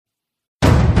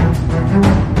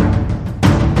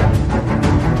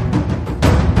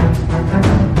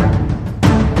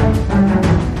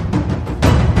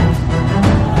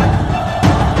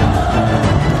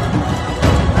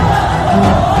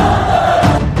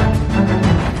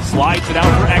Takes it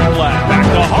out for Ekblad. Back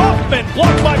to Hoffman.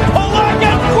 Blocked by Polak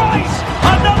and Price.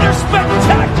 Another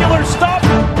spectacular stop.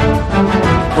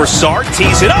 Broussard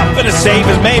tees it up, and a save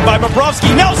is made by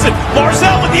Bobrovsky. Nelson.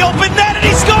 Barzal with the open net, and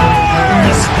he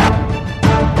scores!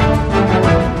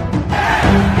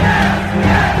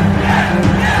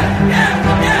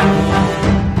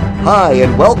 Hi,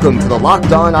 and welcome to the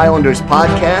Locked On Islanders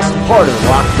podcast, part of the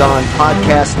Locked On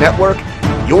Podcast Network,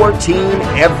 your team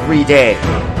every day.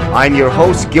 I'm your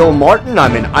host, Gil Martin.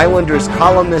 I'm an Islanders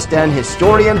columnist and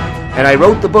historian, and I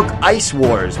wrote the book Ice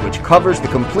Wars, which covers the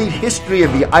complete history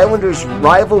of the Islanders'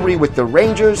 rivalry with the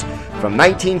Rangers from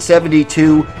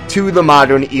 1972 to the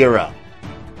modern era.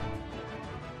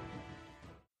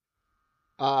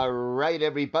 All right,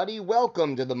 everybody.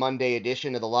 Welcome to the Monday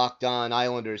edition of the Locked On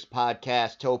Islanders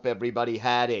podcast. Hope everybody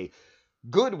had a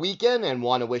good weekend and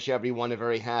want to wish everyone a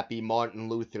very happy Martin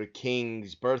Luther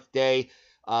King's birthday.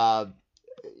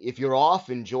 If you're off,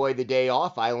 enjoy the day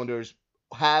off. Islanders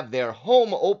have their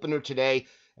home opener today,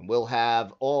 and we'll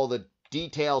have all the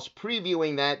details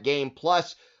previewing that game,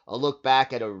 plus a look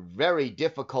back at a very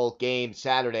difficult game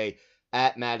Saturday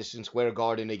at Madison Square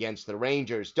Garden against the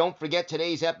Rangers. Don't forget,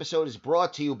 today's episode is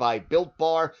brought to you by Built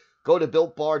Bar. Go to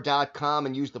BuiltBar.com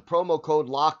and use the promo code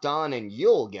LOCKEDON, and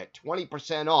you'll get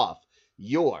 20% off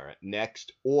your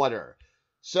next order.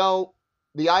 So,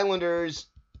 the Islanders,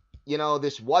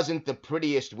 this wasn't the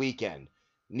prettiest weekend,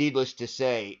 needless to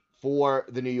say, for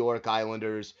the New York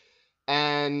Islanders.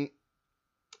 And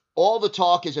all the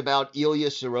talk is about Ilya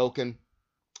Sorokin.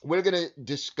 We're going to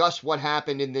discuss what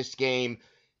happened in this game,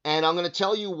 and I'm going to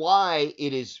tell you why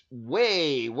it is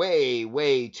way, way,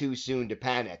 way too soon to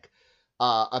panic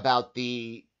about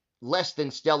the less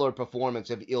than stellar performance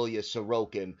of Ilya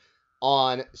Sorokin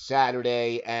on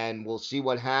Saturday, and we'll see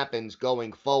what happens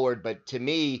going forward. But to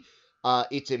me,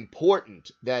 it's important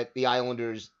that the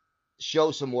Islanders show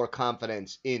some more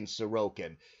confidence in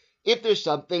Sorokin. If there's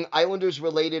something Islanders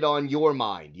related on your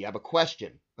mind, you have a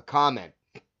question, a comment,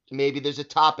 maybe there's a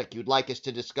topic you'd like us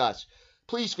to discuss,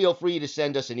 please feel free to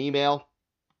send us an email.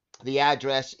 The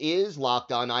address is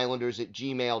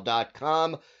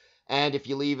lockedonislanders@gmail.com. And if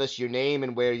you leave us your name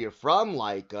and where you're from,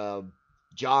 like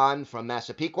John from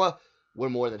Massapequa, we're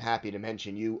more than happy to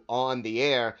mention you on the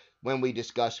air when we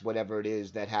discuss whatever it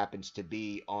is that happens to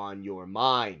be on your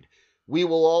mind. We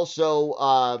will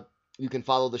also, you can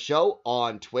follow the show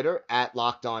on Twitter at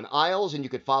LockedOnIsles, and you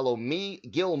can follow me,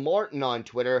 Gil Martin, on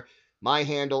Twitter. My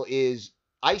handle is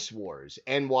Ice Wars,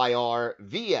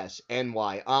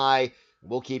 NYRVSNYI.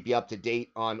 We'll keep you up to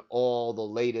date on all the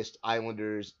latest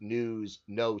Islanders news,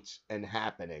 notes, and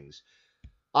happenings.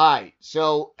 All right,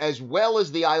 so as well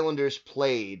as the Islanders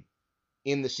played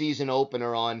in the season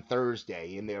opener on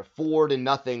Thursday in their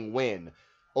 4-0 win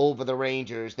over the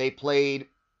Rangers, they played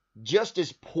just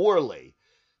as poorly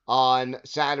on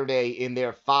Saturday in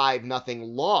their 5-0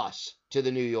 loss to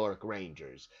the New York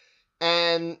Rangers.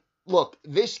 And look,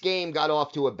 this game got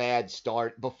off to a bad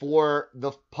start before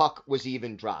the puck was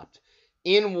even dropped.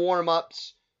 In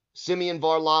warm-ups, Semyon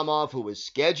Varlamov, who was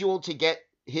scheduled to get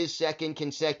his second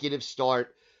consecutive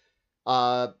start,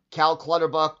 Cal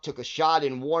Clutterbuck took a shot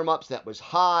in warm-ups that was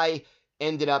high,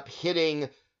 ended up hitting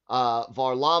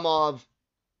Varlamov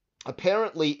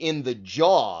apparently in the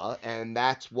jaw, and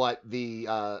that's what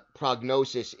the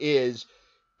prognosis is.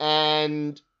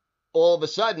 And all of a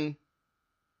sudden,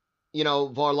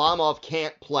 Varlamov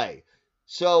can't play.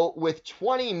 So with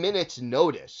 20 minutes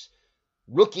notice,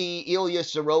 rookie Ilya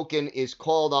Sorokin is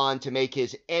called on to make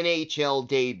his NHL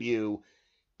debut.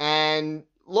 And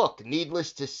look,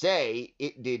 needless to say,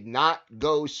 it did not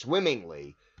go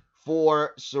swimmingly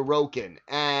for Sorokin.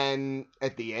 And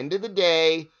at the end of the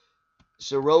day,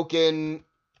 Sorokin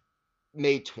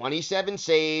made 27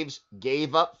 saves,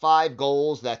 gave up 5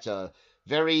 goals. That's a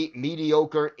very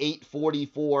mediocre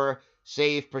 .844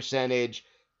 save percentage,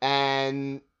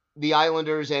 and the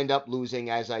Islanders end up losing,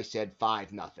 as I said,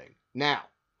 5-0. Now,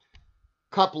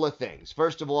 couple of things.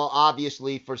 First of all,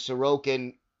 obviously, for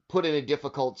Sorokin, put in a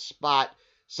difficult spot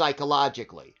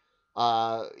psychologically.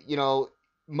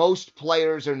 Most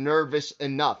players are nervous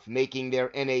enough making their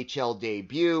NHL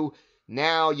debut.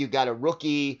 Now you got a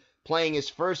rookie playing his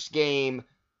first game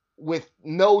with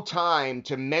no time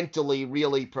to mentally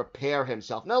really prepare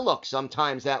himself. Now, look,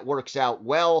 sometimes that works out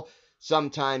well.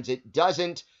 Sometimes it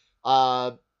doesn't.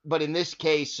 But in this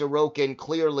case, Sorokin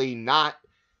clearly not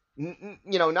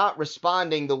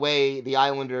responding the way the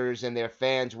Islanders and their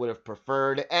fans would have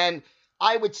preferred. And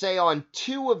I would say on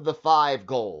 2 of the 5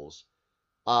 goals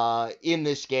in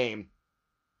this game,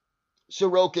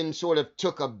 Sorokin sort of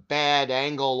took a bad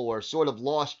angle or sort of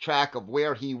lost track of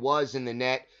where he was in the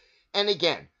net. And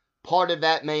again, Part of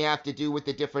that may have to do with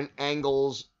the different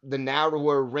angles, the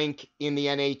narrower rink in the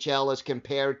NHL as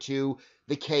compared to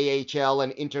the KHL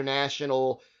and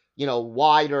international,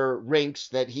 wider rinks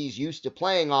that he's used to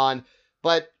playing on.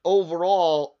 But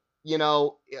overall,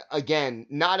 again,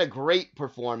 not a great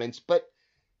performance. But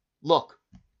look,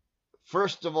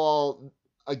 first of all,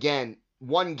 again,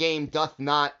 one game doth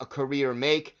not a career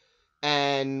make,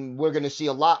 and we're going to see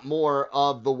a lot more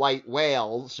of the White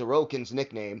Whale, Sorokin's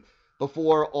nickname,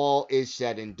 before all is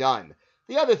said and done.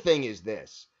 The other thing is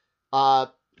this.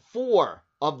 4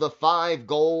 of the 5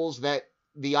 goals that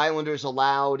the Islanders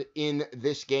allowed in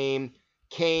this game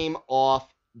came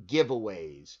off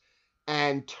giveaways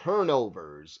and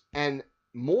turnovers. And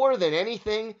more than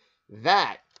anything,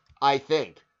 that, I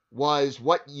think, was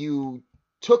what you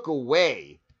took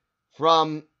away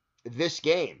from this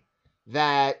game.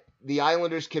 That the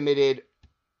Islanders committed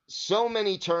so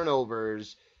many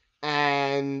turnovers,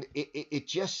 and it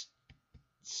just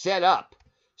set up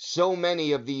so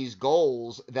many of these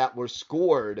goals that were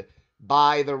scored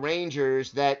by the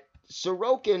Rangers that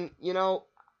Sorokin,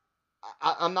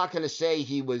 I'm not going to say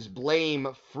he was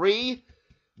blame-free,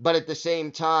 but at the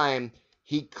same time,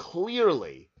 he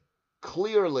clearly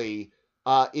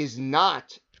is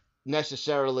not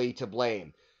necessarily to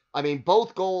blame. I mean,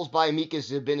 both goals by Mika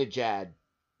Zibanejad,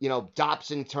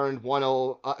 Dobson turned one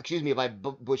over, by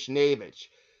Buchnevich.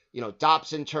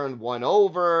 Dobson turned one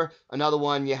over. Another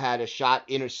one, you had a shot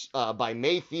by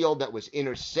Mayfield that was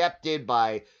intercepted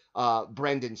by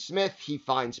Brendan Smith. He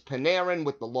finds Panarin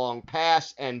with the long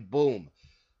pass, and boom.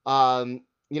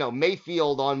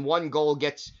 Mayfield on one goal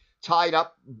gets tied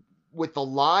up with the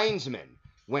linesman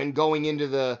when going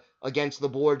against the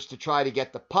boards to try to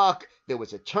get the puck. There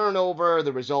was a turnover.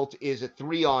 The result is a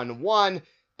 3-on-1.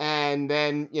 And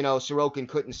then, Sorokin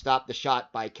couldn't stop the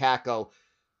shot by Kakko.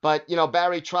 But,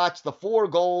 Barry Trotz, the 4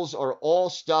 goals are all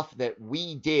stuff that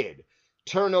we did.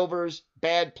 Turnovers,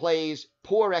 bad plays,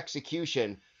 poor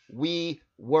execution. We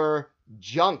were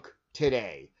junk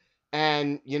today.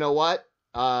 And you know what?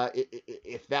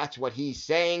 If that's what he's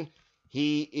saying,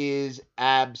 he is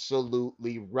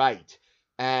absolutely right.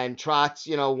 And Trotz,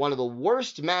 one of the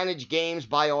worst managed games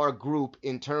by our group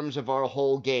in terms of our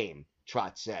whole game,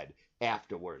 Trotz said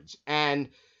afterwards. And,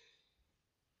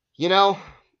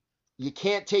 you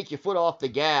can't take your foot off the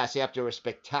gas after a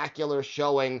spectacular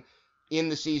showing in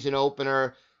the season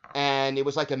opener, and it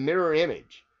was like a mirror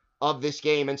image of this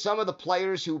game. And some of the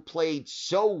players who played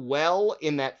so well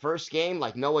in that first game,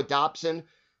 like Noah Dobson,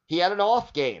 he had an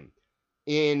off game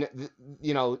in,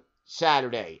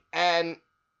 Saturday. And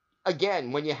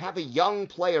again, when you have a young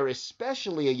player,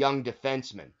 especially a young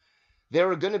defenseman, there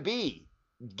are going to be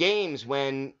games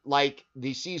when, like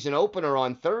the season opener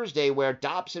on Thursday, where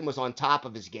Dobson was on top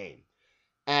of his game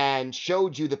and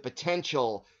showed you the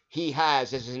potential he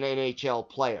has as an NHL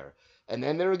player. And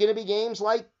then there are going to be games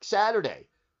like Saturday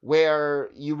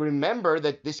where you remember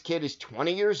that this kid is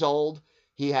 20 years old.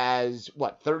 He has,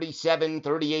 37,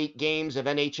 38 games of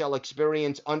NHL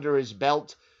experience under his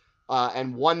belt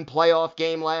and 1 playoff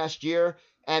game last year,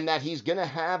 and that he's going to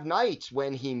have nights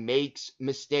when he makes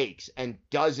mistakes and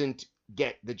doesn't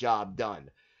get the job done.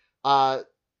 I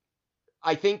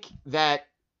think that,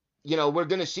 we're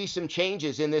going to see some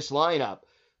changes in this lineup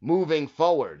moving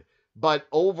forward. But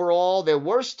overall, there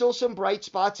were still some bright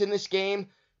spots in this game,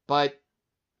 but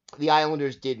the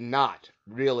Islanders did not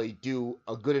really do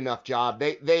a good enough job.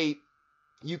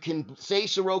 You can say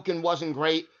Sorokin wasn't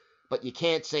great, but you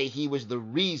can't say he was the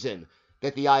reason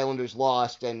that the Islanders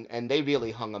lost, and they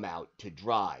really hung him out to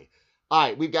dry. All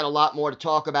right, we've got a lot more to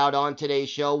talk about on today's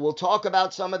show. We'll talk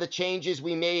about some of the changes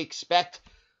we may expect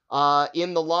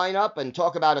in the lineup and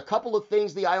talk about a couple of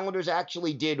things the Islanders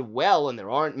actually did well, and there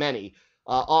aren't many,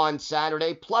 on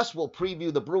Saturday. Plus, we'll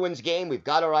preview the Bruins game. We've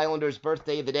got our Islanders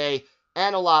birthday of the day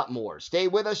and a lot more. Stay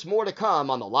with us. More to come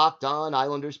on the Locked On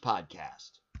Islanders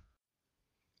podcast.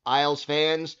 Isles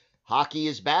fans, hockey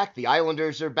is back. The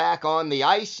Islanders are back on the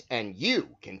ice, and you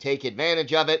can take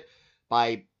advantage of it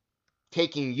by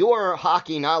taking your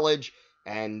hockey knowledge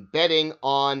and betting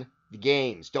on the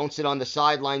games. Don't sit on the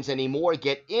sidelines anymore.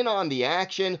 Get in on the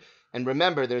action. And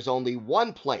remember, there's only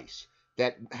one place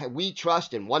that we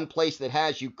trust and one place that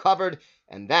has you covered,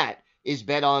 and that is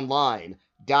betonline.ag.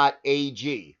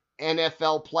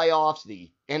 NFL playoffs,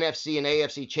 the NFC and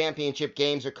AFC championship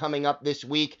games are coming up this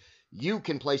week. You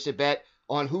can place a bet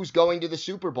on who's going to the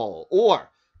Super Bowl, or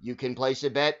you can place a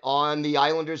bet on the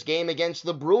Islanders game against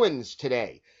the Bruins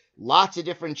today. Lots of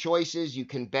different choices. You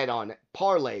can bet on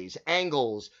parlays,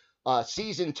 angles,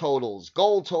 season totals,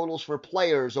 goal totals for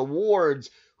players, awards,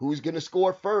 who's going to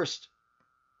score first.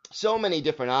 So many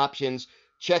different options.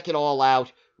 Check it all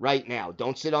out right now.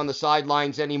 Don't sit on the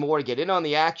sidelines anymore. Get in on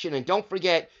the action, and don't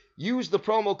forget, use the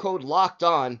promo code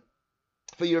LOCKEDON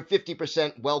for your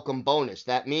 50% welcome bonus.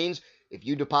 That means if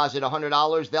you deposit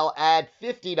 $100, they'll add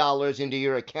 $50 into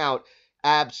your account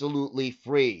absolutely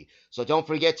free. So don't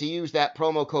forget to use that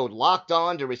promo code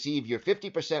LOCKEDON to receive your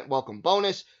 50% welcome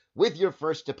bonus with your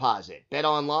first deposit. Bet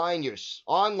Online, your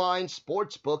online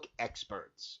sportsbook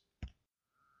experts.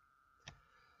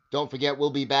 Don't forget,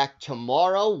 we'll be back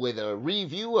tomorrow with a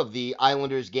review of the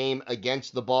Islanders game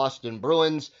against the Boston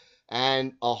Bruins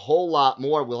and a whole lot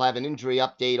more. We'll have an injury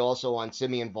update also on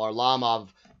Semyon Varlamov.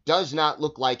 Does not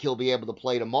look like he'll be able to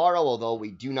play tomorrow, although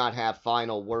we do not have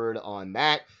final word on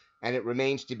that. And it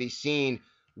remains to be seen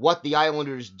what the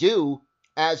Islanders do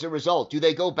as a result. Do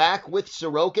they go back with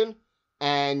Sorokin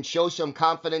and show some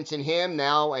confidence in him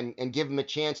now and give him a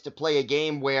chance to play a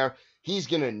game where he's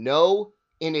going to know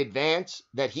in advance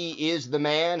that he is the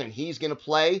man and he's going to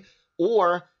play?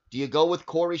 Or do you go with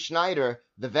Corey Schneider,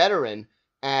 the veteran,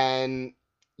 and,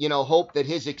 hope that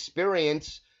his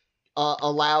experience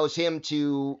allows him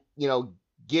to,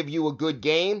 give you a good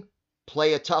game,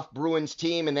 play a tough Bruins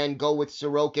team, and then go with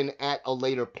Sorokin at a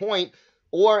later point?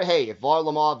 Or, hey, if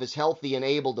Varlamov is healthy and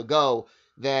able to go,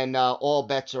 then all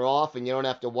bets are off and you don't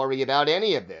have to worry about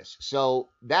any of this. So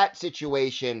that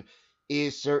situation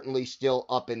is certainly still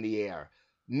up in the air.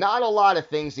 Not a lot of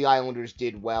things the Islanders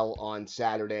did well on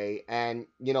Saturday. And,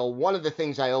 one of the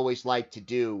things I always like to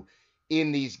do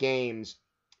in these games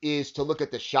is to look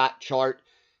at the shot chart,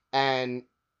 and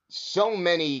so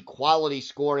many quality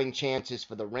scoring chances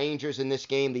for the Rangers in this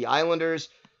game. The Islanders,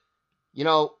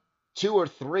 2 or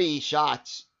 3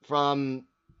 shots from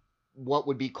what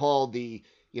would be called the,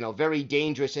 very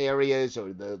dangerous areas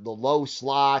or the low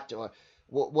slot or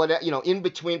what, in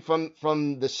between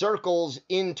from the circles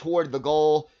in toward the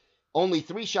goal. Only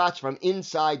 3 shots from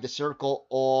inside the circle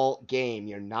all game.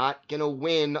 You're not going to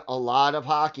win a lot of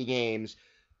hockey games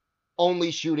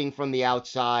only shooting from the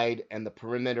outside and the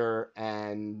perimeter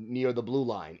and near the blue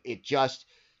line. It just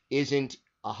isn't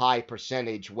a high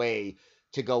percentage way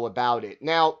to go about it.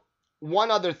 Now,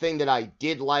 one other thing that I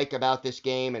did like about this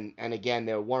game, and again,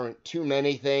 there weren't too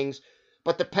many things,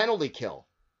 but the penalty kill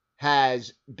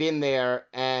has been there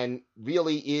and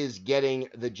really is getting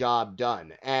the job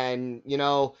done. And,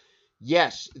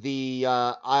 yes, the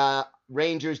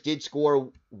Rangers did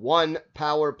score 1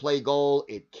 power play goal.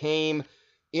 It came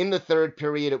in the third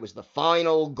period. It was the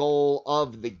final goal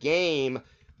of the game.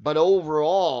 But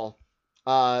overall,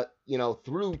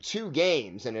 through 2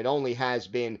 games, and it only has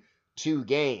been 2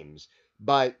 games,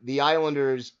 but the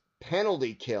Islanders'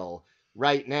 penalty kill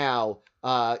right now,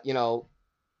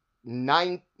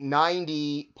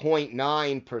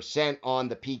 90.9% on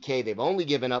the PK. They've only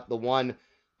given up the 1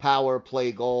 power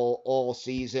play goal all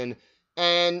season.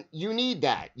 And you need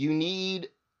that. You need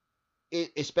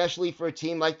it, especially for a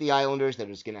team like the Islanders that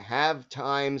is going to have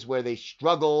times where they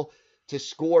struggle to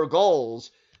score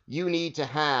goals. You need to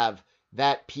have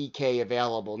that PK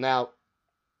available. Now,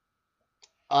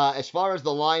 as far as the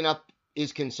lineup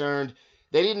is concerned,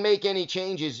 they didn't make any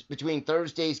changes between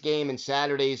Thursday's game and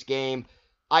Saturday's game.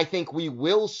 I think we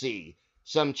will see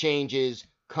some changes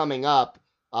coming up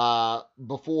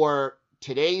before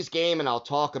today's game, and I'll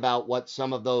talk about what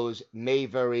some of those may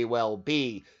very well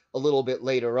be a little bit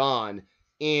later on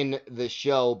in the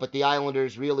show. But the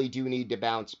Islanders really do need to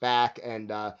bounce back, and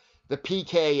the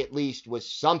PK at least was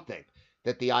something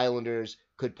that the Islanders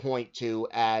could point to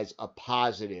as a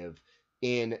positive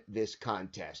in this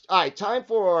contest. All right, time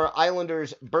for our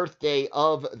Islanders birthday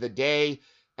of the day,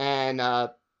 and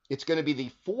it's going to be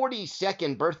the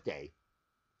 42nd birthday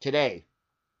today.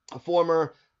 A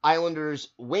former Islanders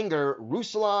winger,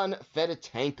 Ruslan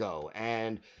Fedotenko.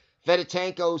 And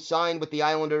Fedotenko signed with the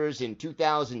Islanders in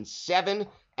 2007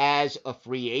 as a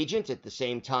free agent at the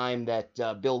same time that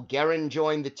Bill Guerin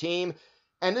joined the team.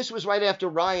 And this was right after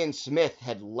Ryan Smith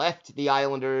had left the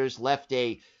Islanders, left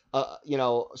a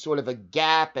sort of a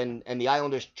gap, and the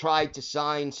Islanders tried to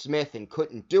sign Smith and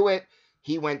couldn't do it.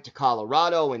 He went to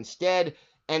Colorado instead,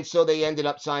 and so they ended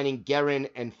up signing Guerin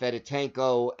and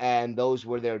Fedotenko, and those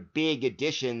were their big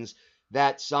additions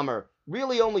that summer.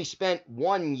 Really only spent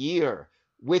 1 year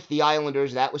with the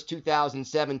Islanders. That was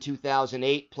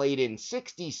 2007-2008, played in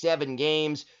 67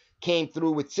 games, came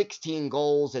through with 16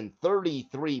 goals and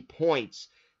 33 points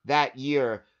that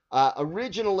year.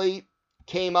 Originally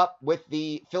came up with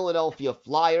the Philadelphia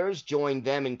Flyers, joined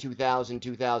them in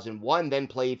 2000-2001, then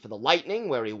played for the Lightning,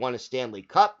 where he won a Stanley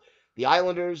Cup, the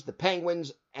Islanders, the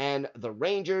Penguins, and the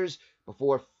Rangers,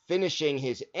 before finishing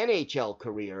his NHL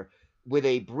career with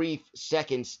a brief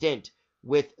second stint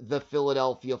with the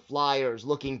Philadelphia Flyers.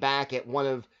 Looking back at one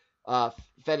of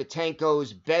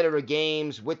Fedotenko's better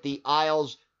games with the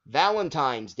Isles.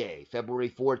 Valentine's Day, February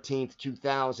 14th,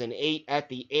 2008, at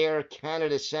the Air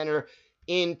Canada Centre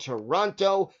in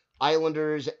Toronto.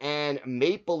 Islanders and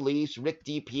Maple Leafs. Rick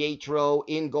DiPietro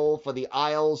in goal for the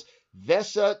Isles.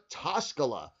 Vesa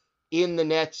Toskala in the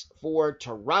nets for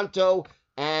Toronto.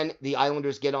 And the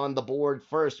Islanders get on the board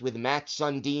first with Matt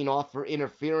Sundin off for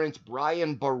interference.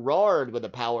 Brian Berard with a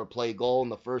power play goal in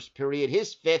the first period.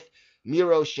 His fifth.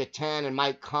 Miro Shatan and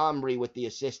Mike Comrie with the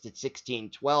assist at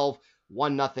 16-12.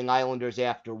 1-0 Islanders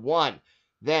after one.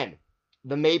 Then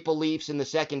the Maple Leafs in the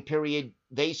second period,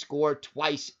 they score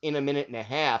twice in a minute and a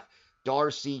half.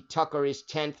 Darcy Tucker is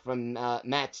 10th from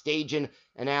Matt Stajan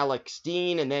and Alex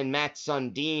Steen, and then Matt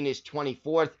Sundin is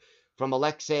 24th from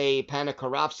Alexei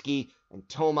Panikarovsky and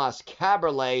Tomas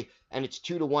Kaberle, and it's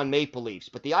 2-1 Maple Leafs.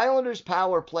 But the Islanders'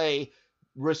 power play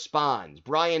responds.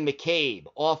 Brian McCabe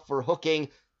off for hooking.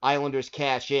 Islanders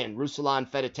cash in. Ruslan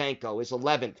Fedotenko is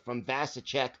 11th from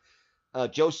Vasicek,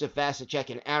 Joseph Vasicek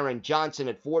and Aaron Johnson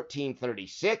at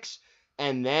 14:36.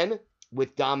 And then,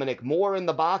 with Dominic Moore in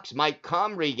the box, Mike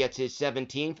Comrie gets his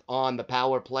 17th on the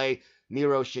power play.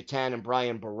 Miro Shatan and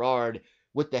Brian Berard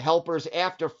with the helpers.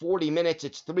 After 40 minutes,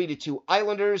 it's 3-2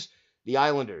 Islanders. The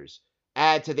Islanders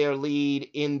add to their lead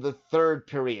in the third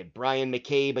period. Brian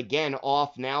McCabe again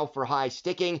off now for high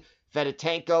sticking.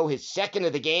 Fedotenko, his second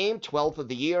of the game, 12th of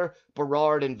the year.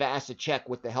 Berard and Vasicek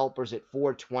with the helpers at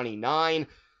 4:29.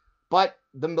 But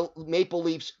the Maple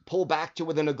Leafs pull back to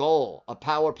within a goal. A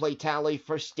power play tally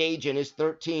for Stajan is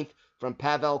 13th from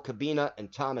Pavel Kabina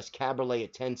and Thomas Kaberle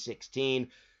at 10:16.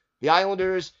 The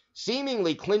Islanders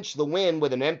seemingly clinch the win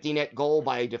with an empty net goal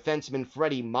by defenseman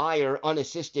Freddie Meyer,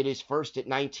 unassisted, his first at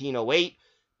 19:08.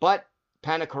 But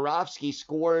Panikarovsky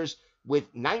scores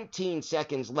with 19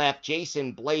 seconds left.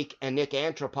 Jason Blake and Nick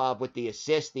Antropov with the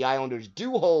assist. The Islanders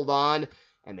do hold on,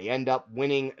 and they end up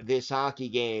winning this hockey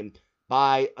game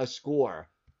by a score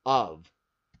of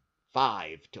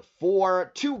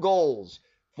 5-4. 2 goals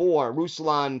for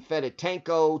Ruslan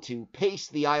Fedotenko to pace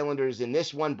the Islanders in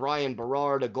this one. Brian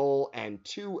Berard, a goal and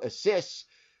 2 assists.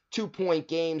 2-point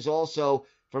games also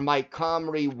for Mike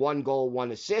Comrie, 1 goal,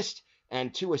 1 assist,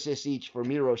 and 2 assists each for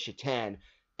Miro Shatan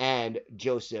and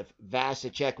Joseph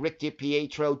Vasicek. Rick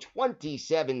DiPietro,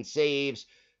 27 saves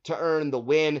to earn the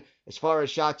win. As far as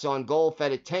shots on goal,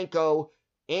 Fedotenko,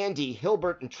 Andy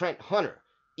Hilbert, and Trent Hunter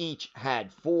each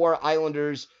had 4.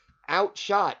 Islanders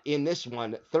outshot in this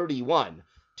one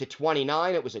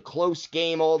 31-29. It was a close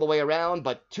game all the way around,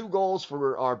 but 2 goals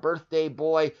for our birthday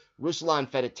boy, Ruslan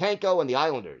Fedotenko, and the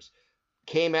Islanders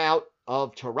came out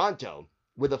of Toronto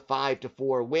with a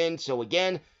 5-4 win. So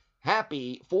again,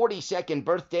 happy 42nd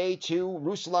birthday to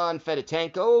Ruslan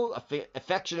Fedotenko,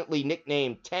 affectionately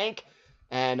nicknamed Tank,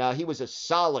 and he was a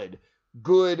solid,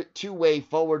 good two-way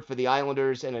forward for the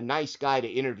Islanders, and a nice guy to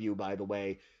interview, by the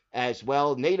way, as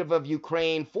well. Native of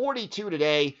Ukraine, 42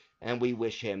 today, and we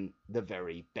wish him the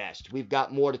very best. We've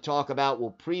got more to talk about.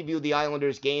 We'll preview the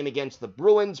Islanders game against the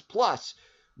Bruins, plus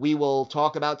we will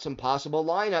talk about some possible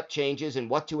lineup changes and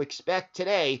what to expect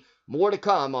today. More to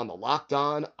come on the Locked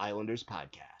On Islanders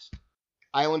podcast.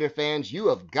 Islander fans, you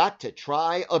have got to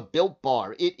try a Built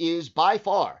Bar. It is by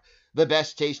far the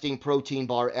best tasting protein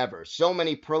bar ever. So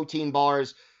many protein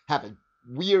bars have a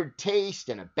weird taste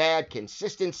and a bad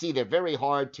consistency. They're very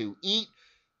hard to eat.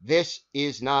 This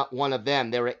is not one of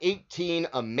them. There are 18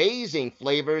 amazing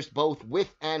flavors, both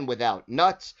with and without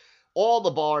nuts. All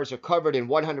the bars are covered in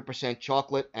 100%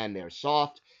 chocolate, and they're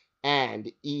soft and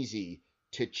easy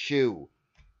to chew.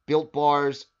 Built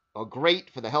Bars are great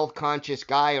for the health-conscious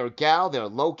guy or gal. They're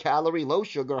low-calorie,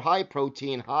 low-sugar,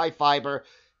 high-protein, high-fiber,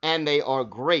 and they are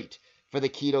great for the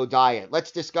keto diet.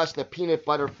 Let's discuss the peanut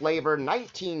butter flavor.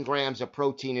 19 grams of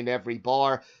protein in every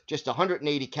bar, just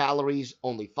 180 calories,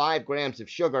 only 5 grams of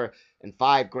sugar, and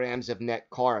 5 grams of net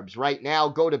carbs. Right now,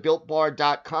 go to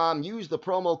BuiltBar.com, use the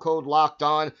promo code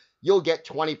LOCKEDON. You'll get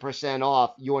 20%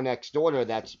 off your next order.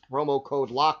 That's promo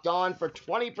code LOCKEDON for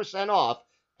 20% off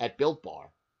at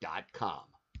BuiltBar.com.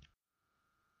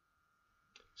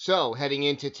 So, heading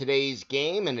into today's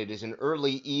game, and it is an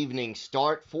early evening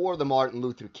start for the Martin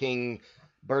Luther King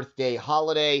birthday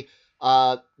holiday.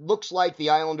 Looks like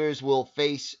the Islanders will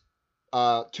face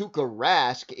Tuukka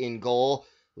Rask in goal.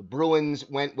 The Bruins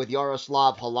went with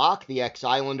Yaroslav Halak, the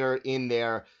ex-Islander, in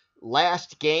their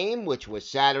last game, which was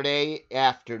Saturday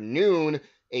afternoon,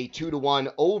 a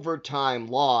 2-1 overtime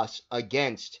loss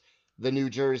against the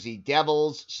New Jersey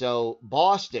Devils. So,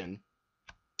 Boston,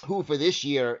 who for this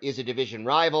year is a division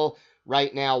rival,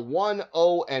 right now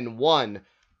 1-0-1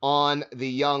 on the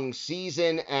young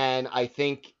season, and I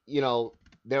think,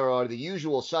 there are the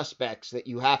usual suspects that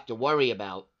you have to worry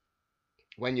about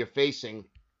when you're facing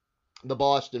the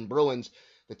Boston Bruins.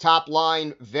 The top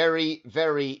line, very,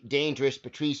 very dangerous.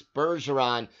 Patrice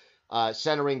Bergeron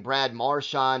centering Brad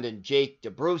Marchand and Jake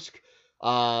DeBrusk.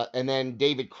 And then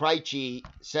David Krejci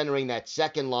centering that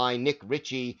second line, Nick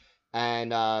Ritchie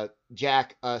and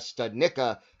Jack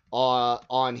Studnicka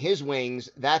on his wings.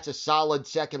 That's a solid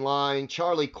second line.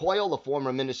 Charlie Coyle, the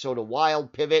former Minnesota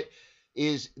Wild pivot,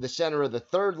 is the center of the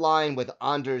third line with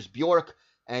Anders Bjork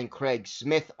and Craig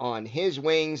Smith on his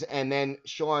wings. And then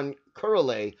Sean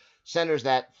Curley centers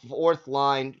that fourth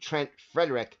line. Trent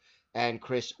Frederick and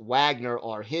Chris Wagner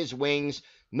are his wings.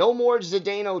 No more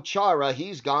Zdeno Chara.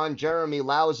 He's gone. Jeremy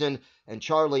Lauzon and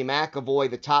Charlie McAvoy,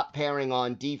 the top pairing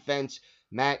on defense.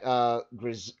 Matt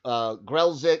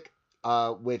Grzelcyk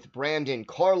with Brandon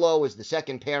Carlo is the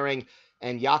second pairing.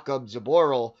 And Jakub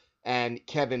Zboril and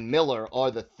Kevin Miller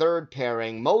are the third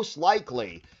pairing. Most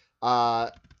likely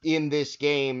in this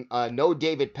game, no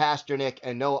David Pastrnak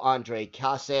and no Andre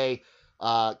Kase.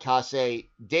 Kase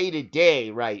day-to-day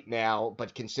right now,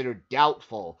 but considered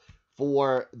doubtful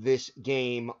for this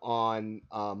game on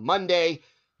Monday.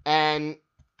 And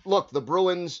look, the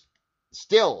Bruins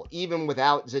still, even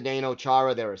without Zdeno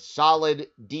Chara, they're a solid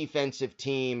defensive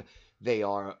team. They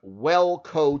are well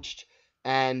coached,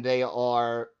 and they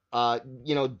are,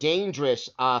 dangerous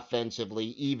offensively,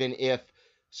 even if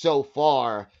so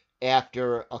far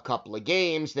after a couple of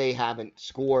games they haven't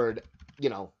scored,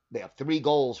 they have 3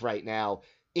 goals right now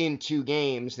in 2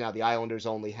 games. Now, the Islanders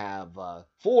only have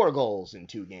 4 goals in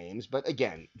 2 games. But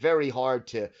again, very hard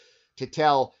to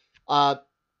tell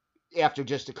after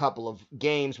just a couple of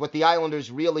games. What the Islanders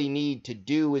really need to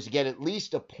do is get at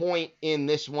least a point in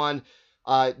this one.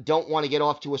 Don't want to get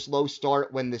off to a slow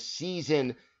start when the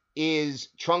season is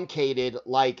truncated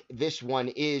like this one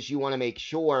is. You want to make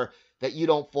sure that you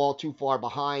don't fall too far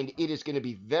behind. It is going to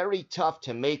be very tough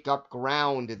to make up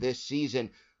ground this season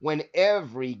when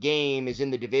every game is in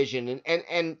the division.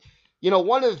 And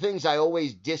one of the things I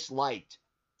always disliked,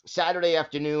 Saturday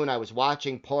afternoon, I was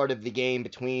watching part of the game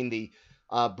between the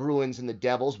Bruins and the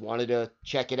Devils, wanted to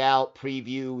check it out,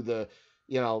 preview the,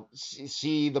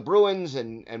 see the Bruins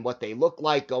and what they look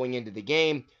like going into the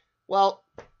game. Well,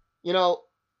 the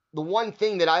one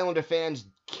thing that Islander fans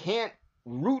can't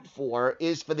root for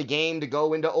is for the game to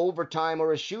go into overtime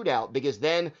or a shootout, because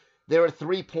then there are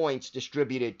 3 points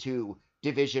distributed to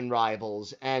division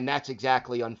rivals, and that's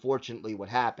exactly, unfortunately, what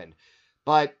happened.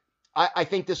 But I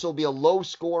think this will be a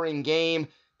low-scoring game,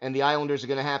 and the Islanders are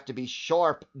going to have to be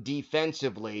sharp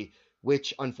defensively,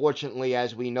 which, unfortunately,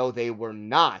 as we know, they were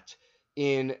not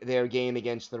in their game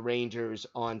against the Rangers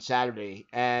on Saturday,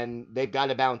 and they've got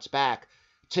to bounce back.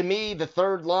 To me, the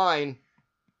third line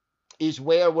is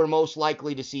where we're most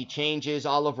likely to see changes.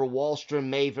 Oliver Wahlstrom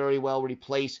may very well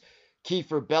replace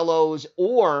Kiefer Bellows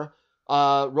or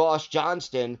Ross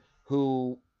Johnston,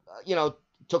 who,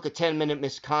 took a 10-minute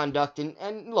misconduct.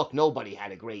 And look, nobody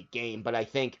had a great game, but I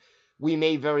think we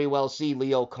may very well see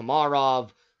Leo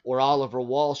Komarov or Oliver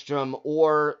Wahlstrom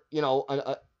or,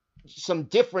 some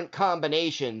different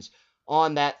combinations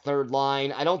on that third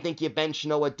line. I don't think you bench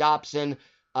Noah Dobson.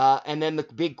 And then the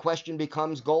big question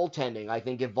becomes goaltending. I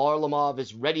think if Varlamov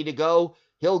is ready to go,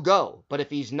 he'll go. But if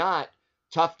he's not,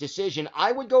 tough decision.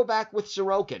 I would go back with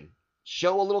Sorokin.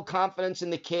 Show a little confidence in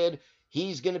the kid.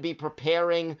 He's going to be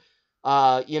preparing,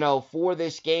 for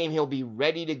this game. He'll be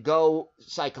ready to go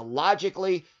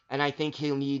psychologically, and I think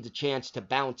he'll need the chance to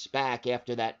bounce back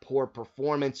after that poor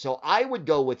performance. So I would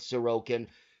go with Sorokin,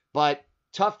 but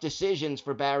tough decisions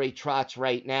for Barry Trotz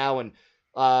right now. And,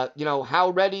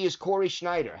 how ready is Corey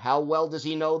Schneider? How well does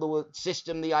he know the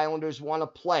system the Islanders want to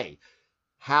play?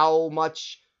 How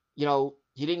much,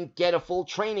 he didn't get a full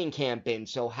training camp in,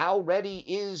 so how ready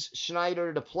is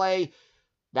Schneider to play?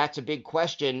 That's a big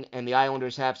question, and the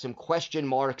Islanders have some question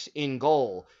marks in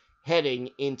goal heading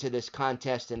into this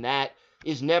contest, and that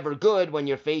is never good when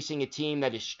you're facing a team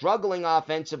that is struggling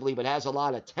offensively but has a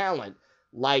lot of talent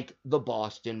like the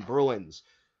Boston Bruins.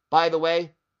 By the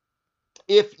way,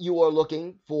 if you are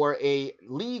looking for a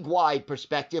league-wide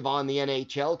perspective on the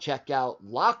NHL, check out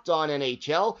Locked On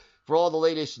NHL. For all the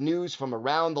latest news from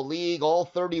around the league, all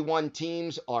 31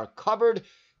 teams are covered,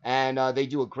 and they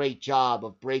do a great job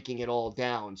of breaking it all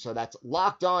down. So that's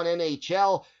Locked On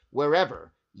NHL,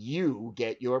 wherever you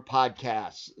get your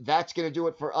podcasts. That's going to do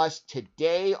it for us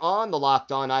today on the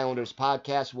Locked On Islanders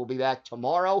podcast. We'll be back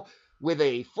tomorrow with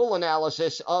a full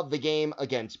analysis of the game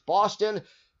against Boston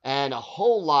and a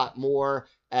whole lot more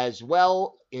as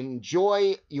well.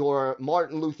 Enjoy your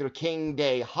Martin Luther King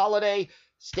Day holiday.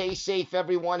 Stay safe,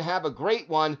 everyone. Have a great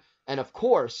one. And, of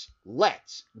course,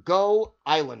 let's go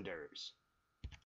Islanders.